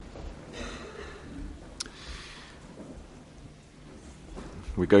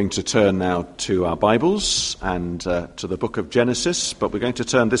We're going to turn now to our Bibles and to the book of Genesis, but we're going to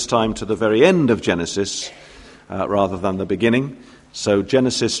turn this time to the very end of Genesis rather than the beginning. So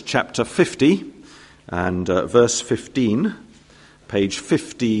Genesis chapter 50 and verse 15, page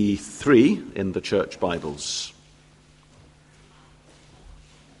 53 in the church Bibles.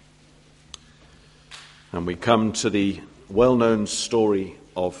 And we come to the well-known story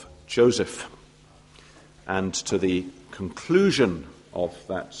of Joseph and to the conclusion of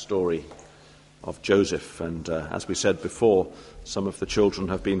that story of Joseph. And as we said before, some of the children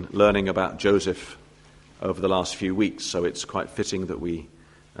have been learning about Joseph over the last few weeks, so it's quite fitting that we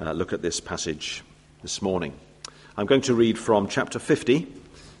look at this passage this morning. I'm going to read from chapter 50,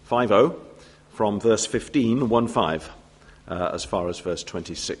 from verse 15, as far as verse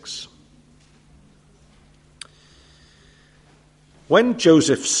 26. When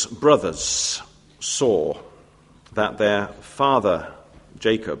Joseph's brothers saw that their father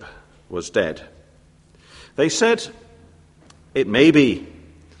Jacob was dead, they said, "It may be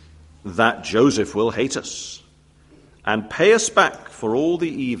that Joseph will hate us and pay us back for all the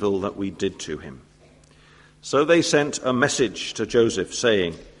evil that we did to him." So they sent a message to Joseph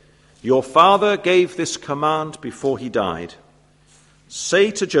saying, "Your father gave this command before he died. Say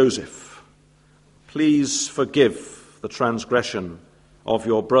to Joseph, please forgive the transgression of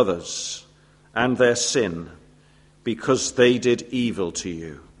your brothers and their sin, because they did evil to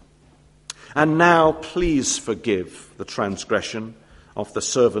you. And now please forgive the transgression of the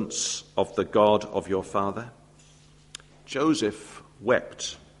servants of the God of your father." Joseph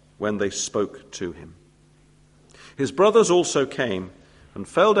wept when they spoke to him. His brothers also came and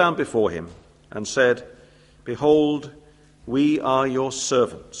fell down before him and said, "Behold, we are your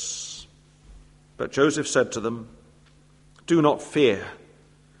servants." But Joseph said to them, "Do not fear,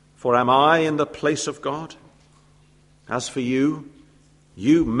 for am I in the place of God? As for you,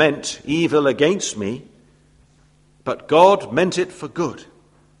 you meant evil against me, but God meant it for good,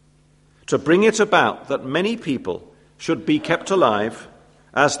 to bring it about that many people should be kept alive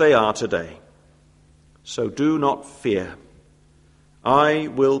as they are today. So do not fear. I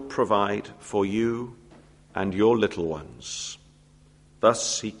will provide for you and your little ones."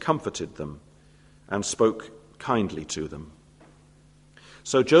 Thus he comforted them and spoke kindly to them.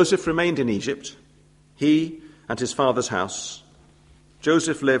 So Joseph remained in Egypt, he and his father's house.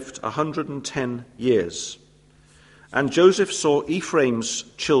 Joseph lived 110 years. And Joseph saw Ephraim's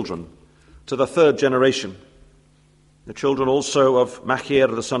children to the third generation. The children also of Machir,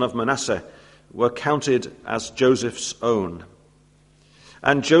 the son of Manasseh, were counted as Joseph's own.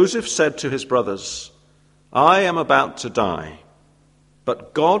 And Joseph said to his brothers, "I am about to die,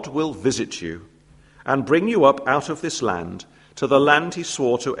 but God will visit you and bring you up out of this land to the land he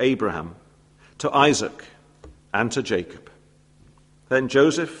swore to Abraham, to Isaac, and to Jacob." Then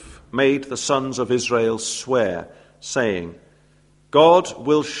Joseph made the sons of Israel swear, saying, "God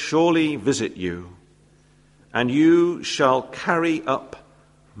will surely visit you, and you shall carry up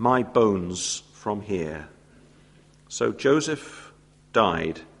my bones from here." So Joseph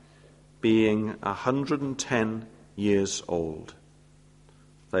died, being 110 years old.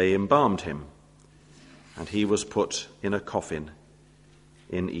 They embalmed him, and he was put in a coffin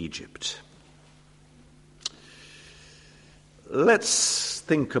in Egypt. Let's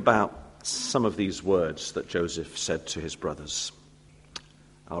think about some of these words that Joseph said to his brothers.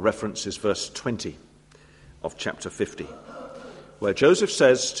 Our reference is verse 20 of chapter 50, where Joseph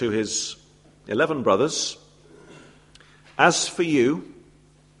says to his 11 brothers, "As for you,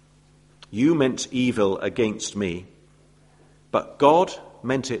 you meant evil against me, but God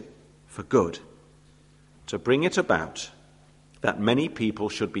meant it for good, to bring it about that many people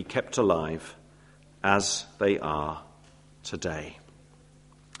should be kept alive as they are today."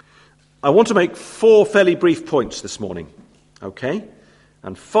 I want to make 4 fairly brief points this morning, okay?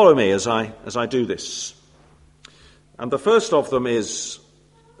 And follow me as I do this. And the first of them is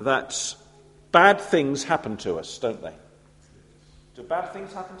that bad things happen to us, don't they? Do bad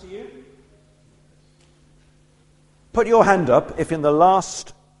things happen to you? Put your hand up if in the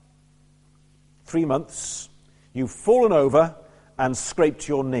last 3 months you've fallen over and scraped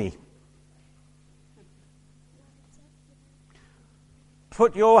your knee.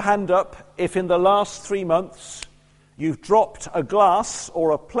 Put your hand up if in the last 3 months you've dropped a glass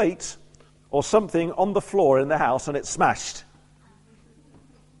or a plate or something on the floor in the house and it's smashed.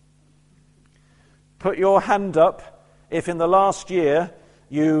 Put your hand up if in the last year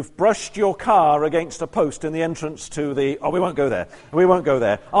you've brushed your car against a post in the entrance to the... Oh, we won't go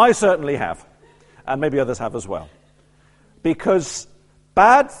there. I certainly have. And maybe others have as well. Because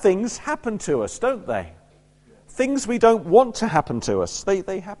bad things happen to us, don't they? things we don't want to happen to us,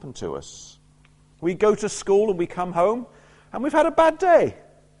 they happen to us. We go to school and we come home and we've had a bad day.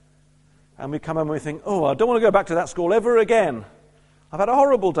 And we come home and we think, oh, I don't want to go back to that school ever again. I've had a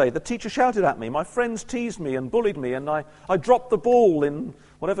horrible day. The teacher shouted at me. My friends teased me and bullied me. And I dropped the ball in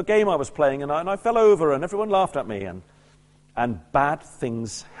whatever game I was playing. And I fell over and everyone laughed at me. And bad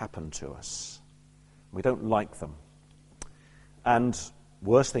things happen to us. We don't like them. And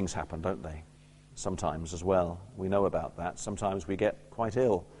worse things happen, don't they? Sometimes as well. We know about that. Sometimes we get quite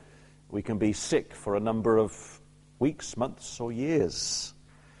ill. We can be sick for a number of weeks, months, or years.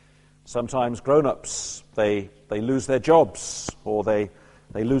 Sometimes grown-ups, they lose their jobs, or they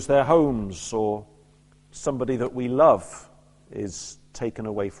lose their homes, or somebody that we love is taken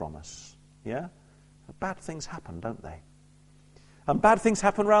away from us. Yeah? Bad things happen, don't they? And bad things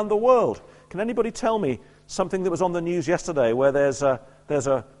happen around the world. Can anybody tell me something that was on the news yesterday where there's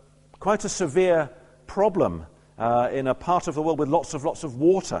quite a severe problem in a part of the world with lots of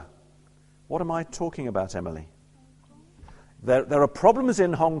water? What am I talking about, Emily? There are problems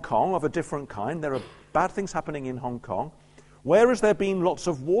in Hong Kong of a different kind. There are bad things happening in Hong Kong. Where has there been lots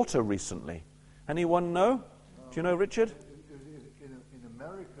of water recently? Anyone know? Do you know, Richard? In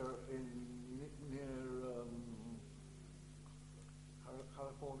America, near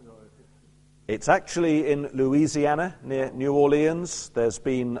California. It's actually in Louisiana, near New Orleans. There's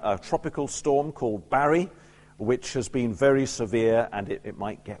been a tropical storm called Barry, which has been very severe, and it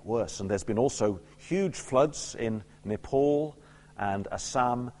might get worse. And there's been also huge floods in Nepal and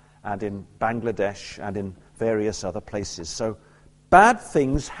Assam and in Bangladesh and in various other places. So bad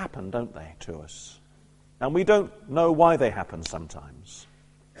things happen, don't they, to us? And we don't know why they happen sometimes.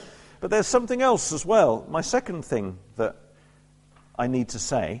 But there's something else as well. My second thing that I need to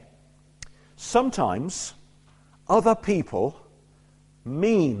say, sometimes other people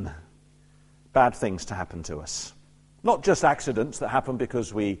mean bad things to happen to us. Not just accidents that happen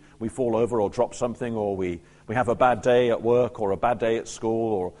because we fall over or drop something, or we have a bad day at work or a bad day at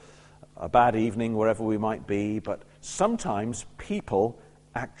school or a bad evening wherever we might be, but sometimes people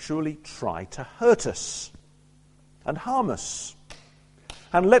actually try to hurt us and harm us.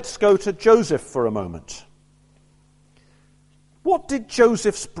 And let's go to Joseph for a moment. What did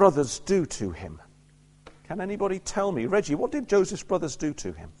Joseph's brothers do to him? Can anybody tell me? Reggie, what did Joseph's brothers do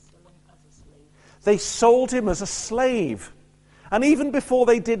to him? They sold him as a slave. And even before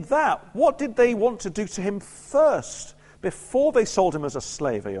they did that, what did they want to do to him first? Before they sold him as a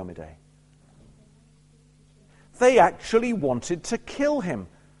slave, Ayomide? They actually wanted to kill him.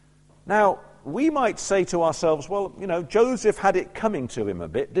 Now, we might say to ourselves, well, Joseph had it coming to him a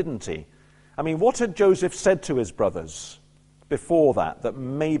bit, didn't he? I mean, what had Joseph said to his brothers before that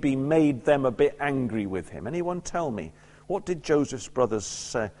maybe made them a bit angry with him? Anyone tell me? What did Joseph's brothers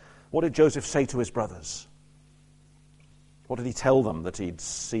say? What did Joseph say to his brothers? What did he tell them that he'd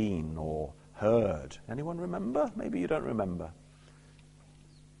seen or heard? Anyone remember? Maybe you don't remember.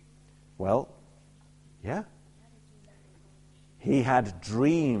 Well, yeah. He had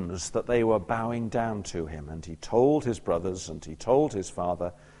dreams that they were bowing down to him, and he told his brothers and he told his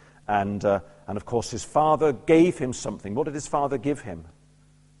father, and of course his father gave him something. What did his father give him?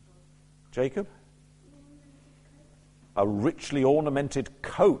 Jacob? A richly ornamented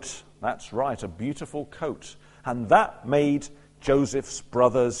coat. That's right, a beautiful coat. And that made Joseph's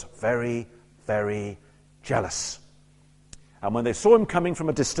brothers very, very jealous. And when they saw him coming from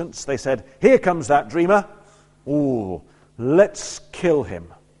a distance, they said, "Here comes that dreamer. Ooh, let's kill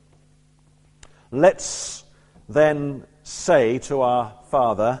him. Let's then say to our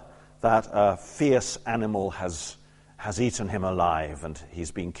father that a fierce animal has eaten him alive and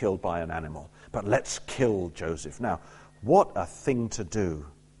he's been killed by an animal. But let's kill Joseph." Now, what a thing to do,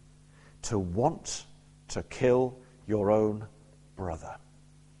 to want to kill your own brother.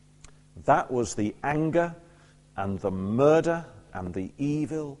 That was the anger and the murder and the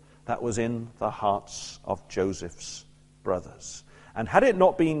evil that was in the hearts of Joseph's brothers. And had it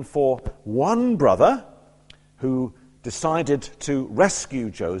not been for one brother who decided to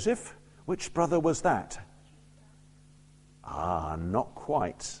rescue Joseph, which brother was that? Not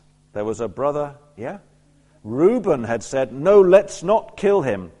quite. There was a brother, yeah? Reuben had said, "No, let's not kill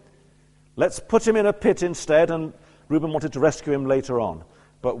him. Let's put him in a pit instead," and Reuben wanted to rescue him later on.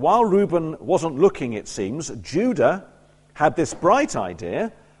 But while Reuben wasn't looking, it seems, Judah had this bright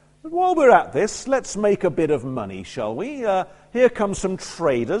idea. While we're at this, let's make a bit of money, shall we? Here come some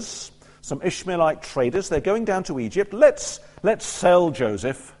traders, some Ishmaelite traders. They're going down to Egypt. Let's sell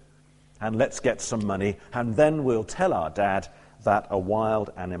Joseph and let's get some money, and then we'll tell our dad that a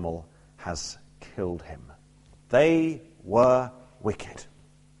wild animal has killed him. They were wicked.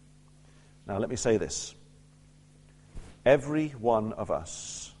 Now, let me say this. every one of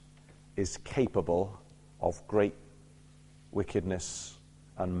us is capable of great wickedness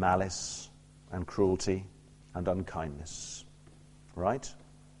and malice and cruelty and unkindness. Right?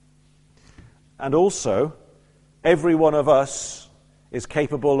 And also, every one of us is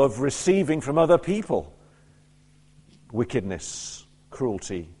capable of receiving from other people wickedness,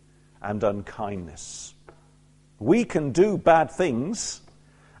 cruelty, and unkindness. We can do bad things,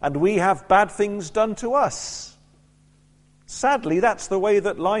 and we have bad things done to us. Sadly, that's the way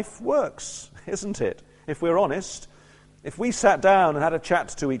that life works, isn't it? If we're honest, if we sat down and had a chat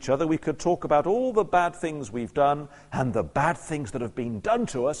to each other, we could talk about all the bad things we've done and the bad things that have been done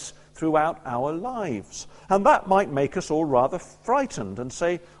to us throughout our lives. And that might make us all rather frightened and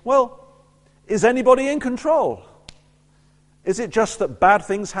say, well, is anybody in control? Is it just that bad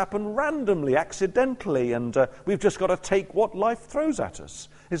things happen randomly, accidentally, and we've just got to take what life throws at us?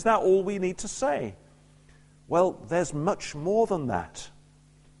 Is that all we need to say? Well, there's much more than that.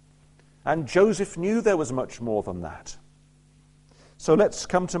 And Joseph knew there was much more than that. So let's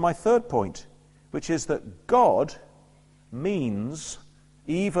come to my third point, which is that God means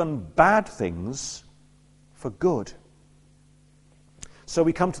even bad things for good. So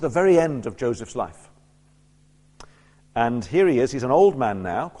we come to the very end of Joseph's life. And here he is, he's an old man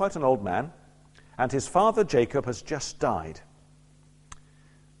now, quite an old man, and his father Jacob has just died.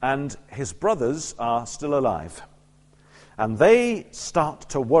 And his brothers are still alive. And they start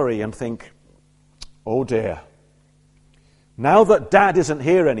to worry and think, oh dear, now that Dad isn't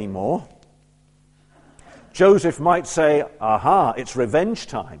here anymore, Joseph might say, aha, it's revenge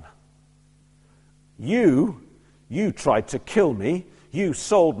time. You tried to kill me. You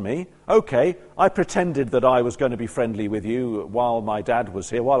sold me. Okay, I pretended that I was going to be friendly with you while my dad was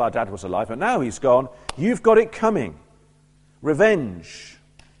here, while our dad was alive, but now he's gone. You've got it coming. Revenge.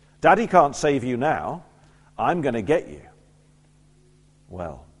 Daddy can't save you now. I'm going to get you.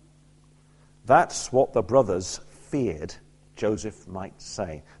 Well, that's what the brothers feared Joseph might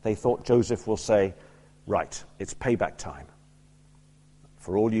say. They thought Joseph will say, right, it's payback time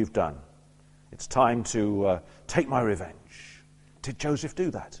for all you've done. It's time to take my revenge. Did Joseph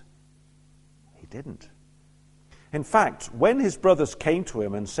do that? He didn't. In fact, when his brothers came to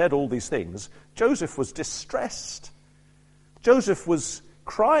him and said all these things, Joseph was distressed. Joseph was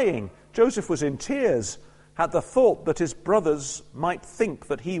crying. Joseph was in tears at the thought that his brothers might think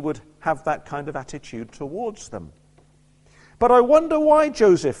that he would have that kind of attitude towards them. But I wonder why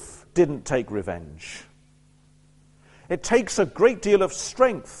Joseph didn't take revenge. It takes a great deal of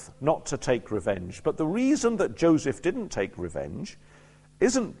strength not to take revenge. But the reason that Joseph didn't take revenge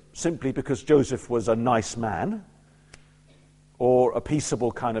isn't simply because Joseph was a nice man or a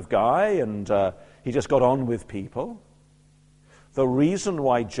peaceable kind of guy and he just got on with people. The reason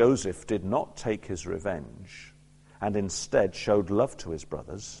why Joseph did not take his revenge and instead showed love to his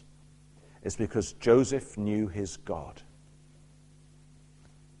brothers is because Joseph knew his God.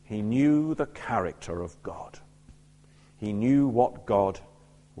 He knew the character of God. He knew what God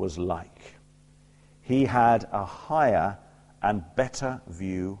was like. He had a higher and better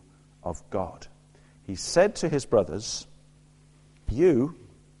view of God. He said to his brothers,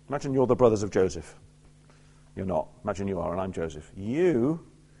 imagine you're the brothers of Joseph. You're not. Imagine you are, and I'm Joseph. You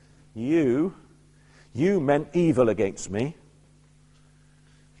meant evil against me.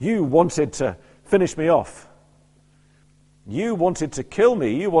 You wanted to finish me off. You wanted to kill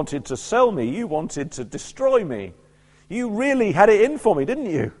me. You wanted to sell me. You wanted to destroy me. You really had it in for me, didn't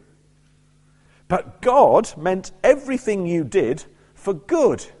you? But God meant everything you did for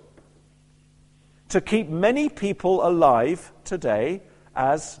good. To keep many people alive today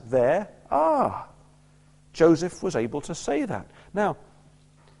as there are. Joseph was able to say that. Now,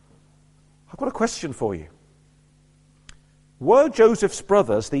 I've got a question for you. Were Joseph's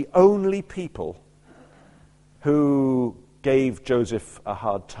brothers the only people who gave Joseph a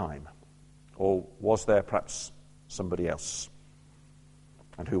hard time? Or was there perhaps somebody else?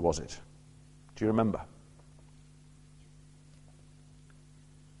 And who was it? Do you remember?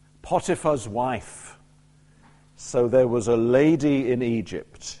 Potiphar's wife. So there was a lady in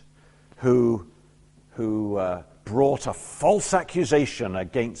Egypt who brought a false accusation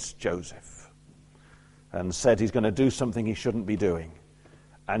against Joseph and said he's going to do something he shouldn't be doing.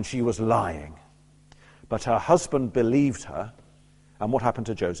 And she was lying. But her husband believed her. And what happened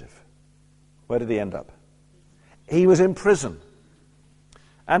to Joseph? Where did he end up? He was in prison.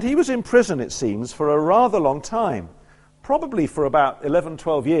 And he was in prison, it seems, for a rather long time. Probably for about 11,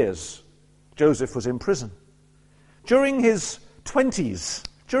 12 years, Joseph was in prison. During his 20s,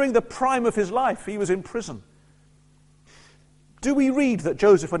 during the prime of his life, he was in prison. Do we read that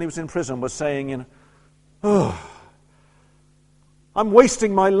Joseph, when he was in prison, was saying, I'm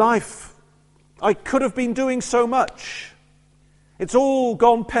wasting my life. I could have been doing so much. It's all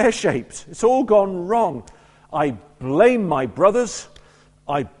gone pear-shaped. It's all gone wrong. I blame my brothers.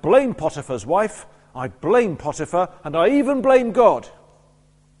 I blame Potiphar's wife. I blame Potiphar. And I even blame God.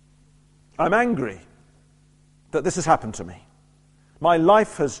 I'm angry that this has happened to me. My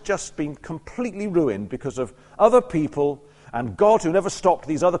life has just been completely ruined because of other people and God who never stopped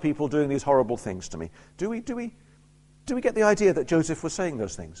these other people doing these horrible things to me. Do we get the idea that Joseph was saying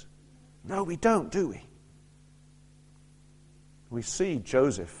those things? No, we don't, do we? We see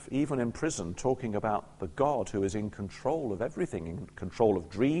Joseph, even in prison, talking about the God who is in control of everything, in control of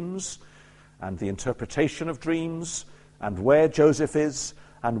dreams and the interpretation of dreams and where Joseph is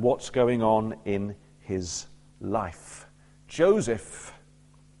and what's going on in his life. Joseph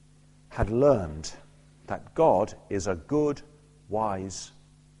had learned that God is a good, wise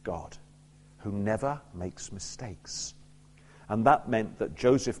God who never makes mistakes. And that meant that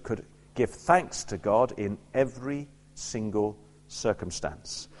Joseph could give thanks to God in every single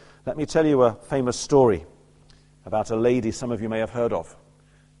circumstance. Let me tell you a famous story about a lady some of you may have heard of,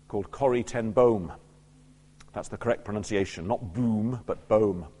 called Corrie ten Boom. That's the correct pronunciation, not boom, but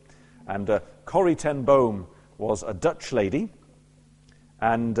boom. And Corrie ten Boom was a Dutch lady,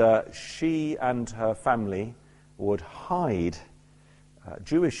 and she and her family would hide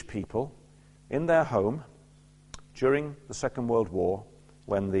Jewish people in their home during the Second World War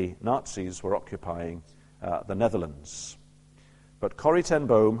when the Nazis were occupying the Netherlands. But Corrie ten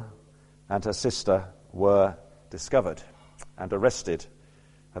Boom and her sister were discovered and arrested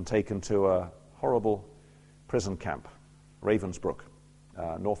and taken to a horrible prison camp, Ravensbrück,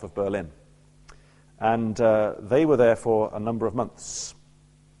 north of Berlin. And they were there for a number of months.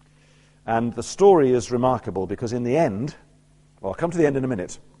 And the story is remarkable because in the end, well, I'll come to the end in a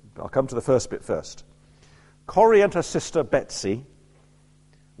minute. I'll come to the first bit first. Corrie and her sister Betsy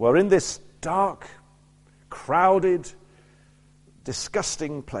were in this dark, crowded,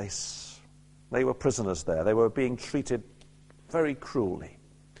 disgusting place. They were prisoners there. They were being treated very cruelly.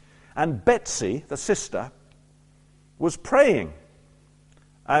 And Betsy, the sister, was praying.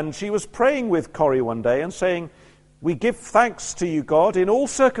 And she was praying with Corrie one day and saying, "We give thanks to you, God, in all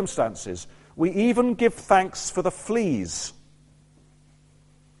circumstances. We even give thanks for the fleas."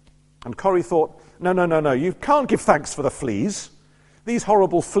 And Corrie thought, no, you can't give thanks for the fleas. These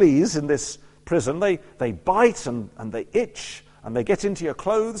horrible fleas in this prison, they bite and they itch and they get into your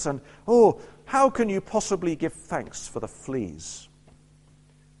clothes and, how can you possibly give thanks for the fleas?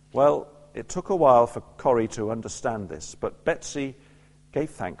 Well, it took a while for Corrie to understand this, but Betsy gave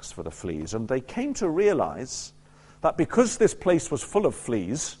thanks for the fleas, and they came to realize that because this place was full of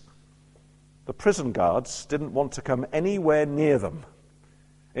fleas, the prison guards didn't want to come anywhere near them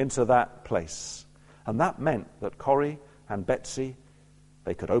into that place. And that meant that Corrie and Betsy,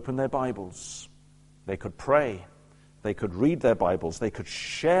 they could open their Bibles, they could pray, they could read their Bibles, they could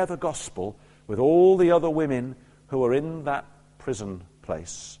share the gospel with all the other women who were in that prison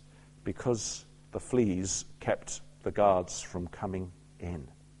place because the fleas kept the guards from coming in.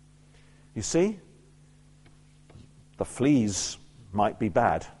 You see, the fleas might be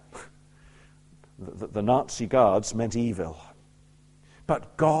bad. The Nazi guards meant evil.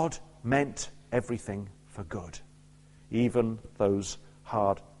 But God meant everything for good, even those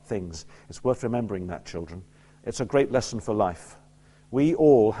hard things. It's worth remembering that, children. It's a great lesson for life. We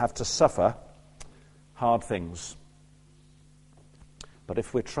all have to suffer hard things. But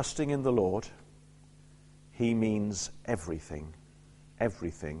if we're trusting in the Lord, He means everything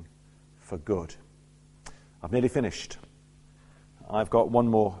for good. I've nearly finished. I've got one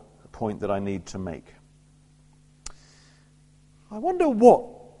more point that I need to make. I wonder what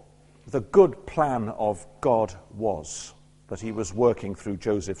the good plan of God was that He was working through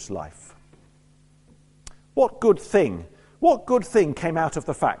Joseph's life. What good thing came out of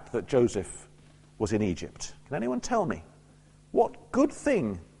the fact that Joseph was in Egypt? Can anyone tell me? What good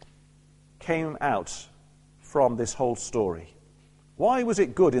thing came out from this whole story? Why was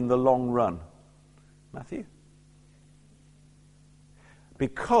it good in the long run? Matthew?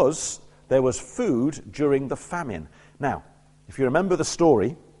 Because there was food during the famine. Now, if you remember the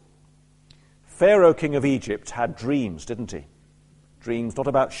story, Pharaoh, king of Egypt, had dreams, didn't he? Dreams not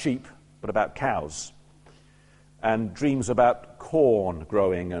about sheep, but about cows. And dreams about corn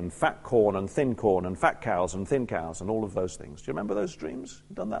growing, and fat corn and thin corn, and fat cows and thin cows, and all of those things. Do you remember those dreams?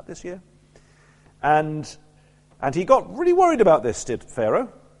 You've done that this year? And he got really worried about this, did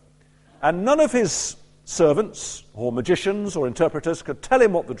Pharaoh. And none of his servants, or magicians, or interpreters could tell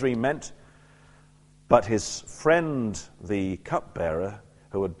him what the dream meant. But his friend, the cupbearer,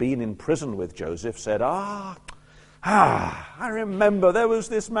 who had been in prison with Joseph, said, I remember there was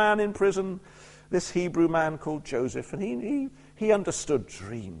this man in prison, this Hebrew man called Joseph, and he understood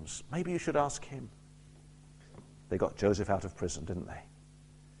dreams. Maybe you should ask him. They got Joseph out of prison, didn't they?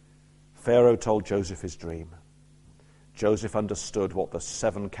 Pharaoh told Joseph his dream. Joseph understood what the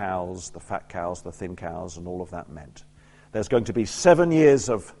 7 cows, the fat cows, the thin cows, and all of that meant. There's going to be 7 years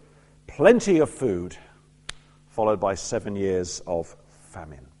of plenty of food, followed by 7 years of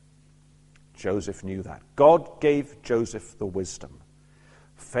famine. Joseph knew that. God gave Joseph the wisdom.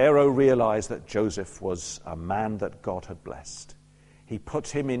 Pharaoh realized that Joseph was a man that God had blessed. He put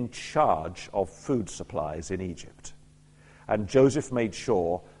him in charge of food supplies in Egypt. And Joseph made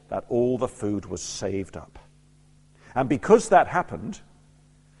sure that all the food was saved up. And because that happened,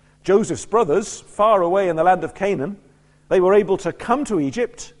 Joseph's brothers, far away in the land of Canaan, they were able to come to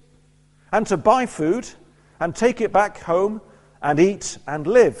Egypt and to buy food and take it back home and eat and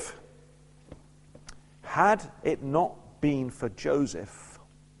live. Had it not been for Joseph,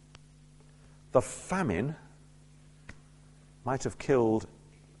 the famine might have killed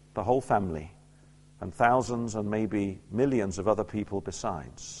the whole family and thousands and maybe millions of other people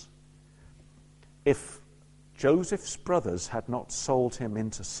besides. If Joseph's brothers had not sold him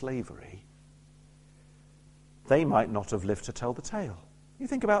into slavery, they might not have lived to tell the tale. You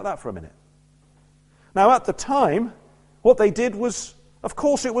think about that for a minute. Now, at the time, what they did was, of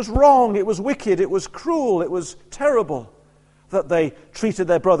course, it was wrong, it was wicked, it was cruel, it was terrible that they treated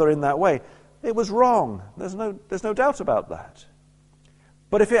their brother in that way. It was wrong. There's no doubt about that.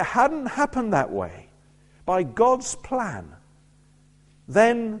 But if it hadn't happened that way, by God's plan,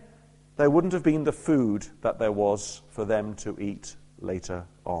 then there wouldn't have been the food that there was for them to eat later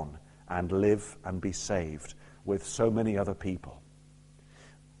on and live and be saved with so many other people.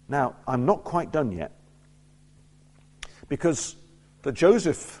 Now, I'm not quite done yet, because the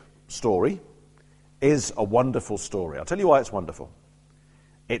Joseph story is a wonderful story. I'll tell you why it's wonderful.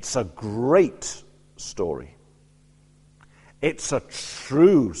 It's a great story. It's a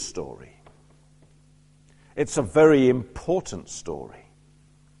true story. It's a very important story.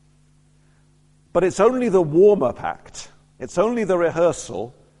 But it's only the warm-up act. It's only the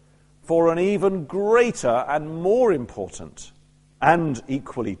rehearsal for an even greater and more important and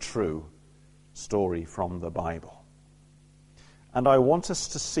equally true story from the Bible. And I want us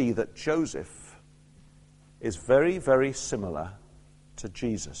to see that Joseph is very, very similar to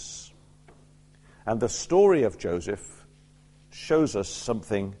Jesus. And the story of Joseph shows us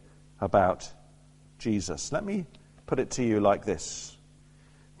something about Jesus. Let me put it to you like this.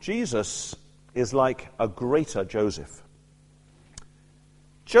 Jesus is like a greater Joseph.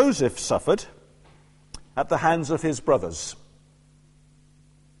 Joseph suffered at the hands of his brothers.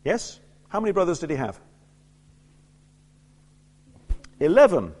 Yes? How many brothers did he have?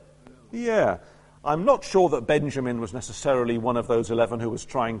 11. Yeah. I'm not sure that Benjamin was necessarily one of those 11 who was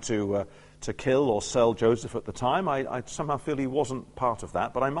trying to kill or sell Joseph at the time. I somehow feel he wasn't part of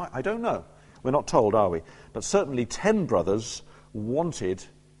that, but I don't know. We're not told, are we? But certainly 10 brothers wanted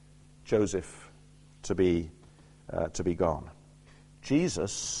Joseph to be gone.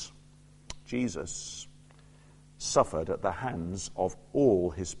 Jesus suffered at the hands of all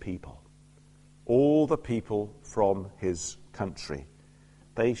his people, all the people from his country.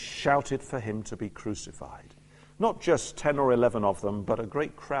 They shouted for him to be crucified. Not just 10 or 11 of them, but a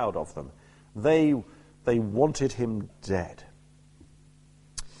great crowd of them. They wanted him dead.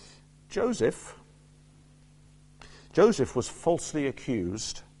 Joseph was falsely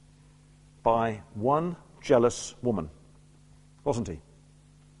accused by one jealous woman, wasn't he?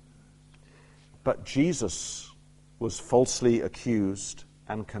 But Jesus was falsely accused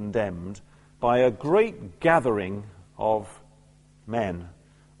and condemned by a great gathering of men,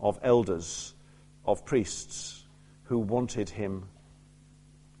 of elders, of priests who wanted him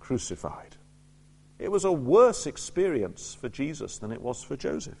crucified. It was a worse experience for Jesus than it was for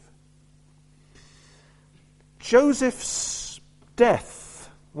Joseph. Joseph's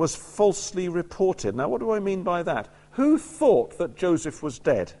death was falsely reported. Now, what do I mean by that? Who thought that Joseph was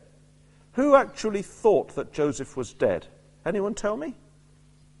dead? Who actually thought that Joseph was dead? Anyone tell me?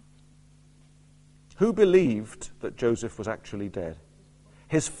 Who believed that Joseph was actually dead?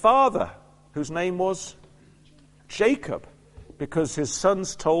 His father, whose name was Jacob, because his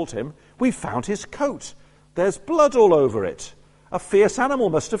sons told him, "We found his coat. There's blood all over it. A fierce animal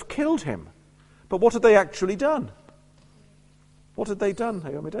must have killed him." But what had they actually done? What had they done,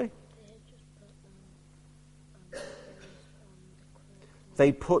 Ayomide?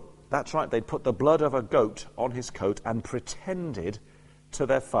 They'd put the blood of a goat on his coat and pretended to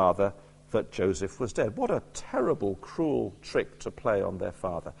their father that Joseph was dead. What a terrible, cruel trick to play on their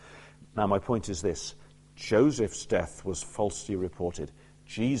father. Now, my point is this. Joseph's death was falsely reported.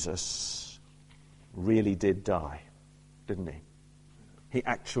 Jesus really did die, didn't he? He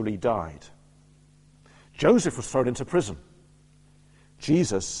actually died. Joseph was thrown into prison.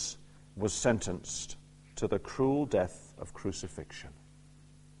 Jesus was sentenced to the cruel death of crucifixion.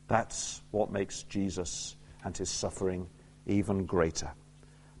 That's what makes Jesus and his suffering even greater.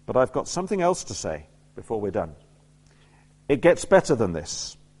 But I've got something else to say before we're done. It gets better than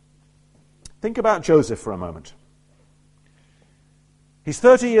this. Think about Joseph for a moment. He's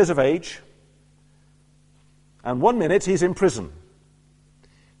 30 years of age, and one minute he's in prison.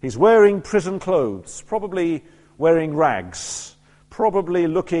 He's wearing prison clothes, probably wearing rags, probably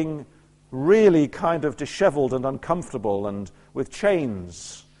looking really kind of disheveled and uncomfortable and with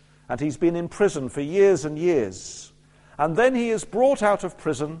chains. And he's been in prison for years and years. And then he is brought out of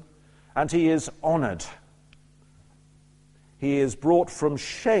prison and he is honored. He is brought from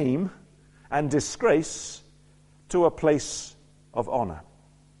shame and disgrace to a place of honor.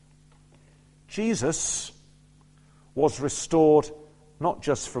 Jesus was restored not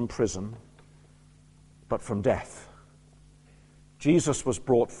just from prison, but from death. Jesus was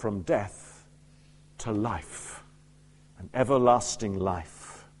brought from death to life, an everlasting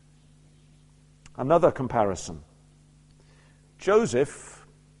life. Another comparison. Joseph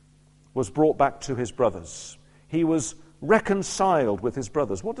was brought back to his brothers. He was reconciled with his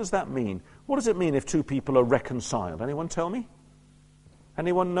brothers. What does that mean? What does it mean if two people are reconciled? Anyone tell me?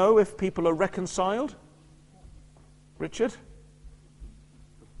 Anyone know if people are reconciled? Richard?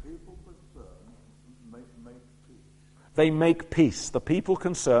 The people concerned make peace. They make peace. The people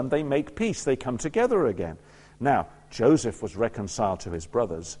concerned, they make peace. They come together again. Now, Joseph was reconciled to his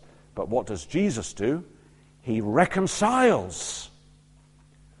brothers, but what does Jesus do? He reconciles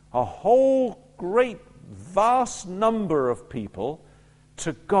a whole great, vast number of people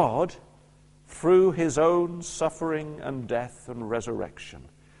to God through his own suffering and death and resurrection.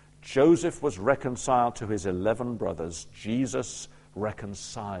 Joseph was reconciled to his 11 brothers. Jesus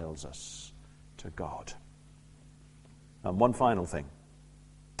reconciles us to God. And one final thing.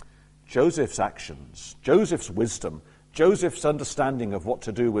 Joseph's actions, Joseph's wisdom, Joseph's understanding of what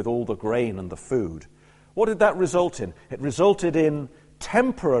to do with all the grain and the food, what did that result in? It resulted in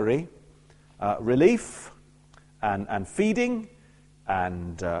temporary relief and feeding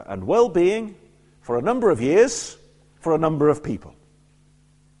and well-being for a number of years for a number of people.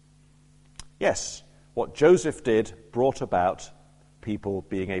 Yes, what Joseph did brought about people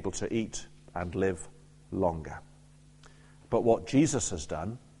being able to eat and live longer. But what Jesus has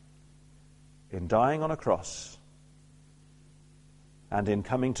done in dying on a cross and in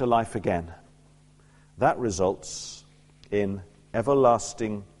coming to life again, that results in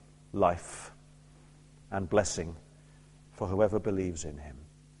everlasting life and blessing for whoever believes in him.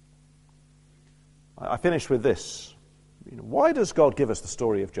 I finish with this. Why does God give us the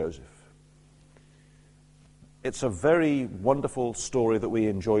story of Joseph? It's a very wonderful story that we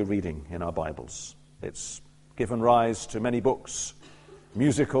enjoy reading in our Bibles. It's given rise to many books,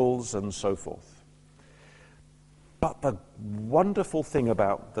 musicals, and so forth. But the wonderful thing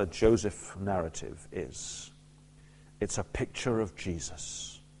about the Joseph narrative is it's a picture of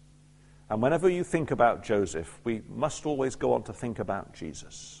Jesus. And whenever you think about Joseph, we must always go on to think about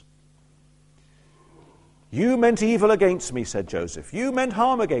Jesus. You meant evil against me, said Joseph. You meant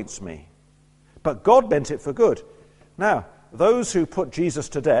harm against me. But God meant it for good. Now, those who put Jesus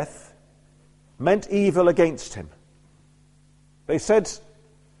to death meant evil against him. They said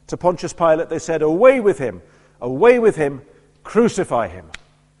to Pontius Pilate, they said, away with him, crucify him.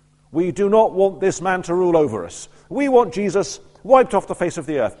 We do not want this man to rule over us. We want Jesus wiped off the face of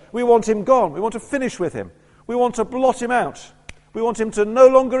the earth. We want him gone. We want to finish with him. We want to blot him out. We want him to no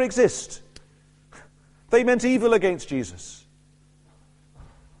longer exist. They meant evil against Jesus.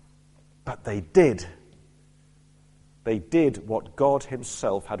 But they did. They did what God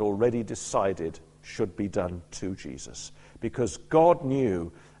himself had already decided should be done to Jesus. Because God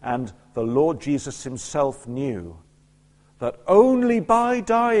knew, and the Lord Jesus himself knew, that only by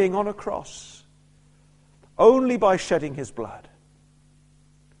dying on a cross, only by shedding his blood,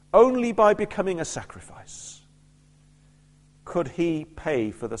 only by becoming a sacrifice, could he pay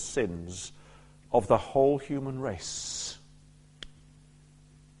for the sins of the whole human race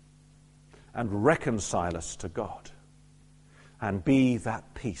and reconcile us to God and be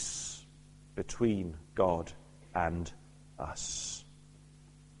that peace between God and us.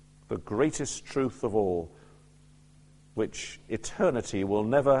 The greatest truth of all, which eternity will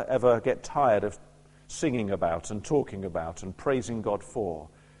never ever get tired of singing about and talking about and praising God for,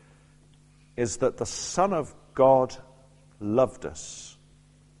 is that the Son of God loved us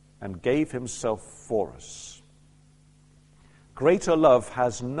and gave himself for us. Greater love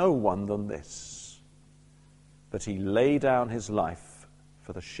has no one than this, that he lay down his life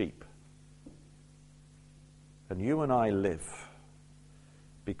for the sheep. And you and I live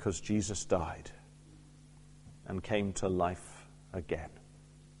because Jesus died and came to life again.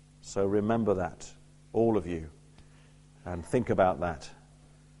 So remember that, all of you, and think about that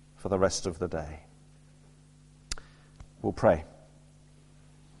for the rest of the day. We'll pray.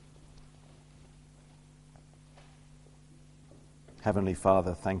 Heavenly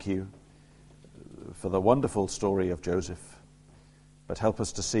Father, thank you for the wonderful story of Joseph, but help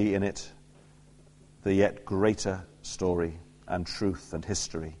us to see in it the yet greater story and truth and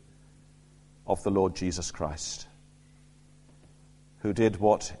history of the Lord Jesus Christ, who did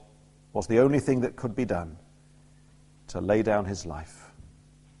what was the only thing that could be done, to lay down his life,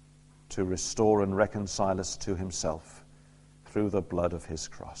 to restore and reconcile us to himself through the blood of his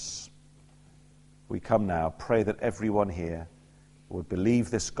cross. We come now, pray that everyone here would believe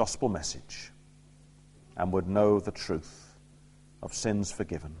this gospel message and would know the truth of sins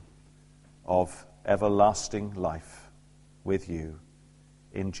forgiven, of everlasting life with you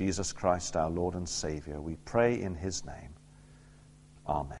in Jesus Christ our Lord and Savior. We pray in his name. Amen.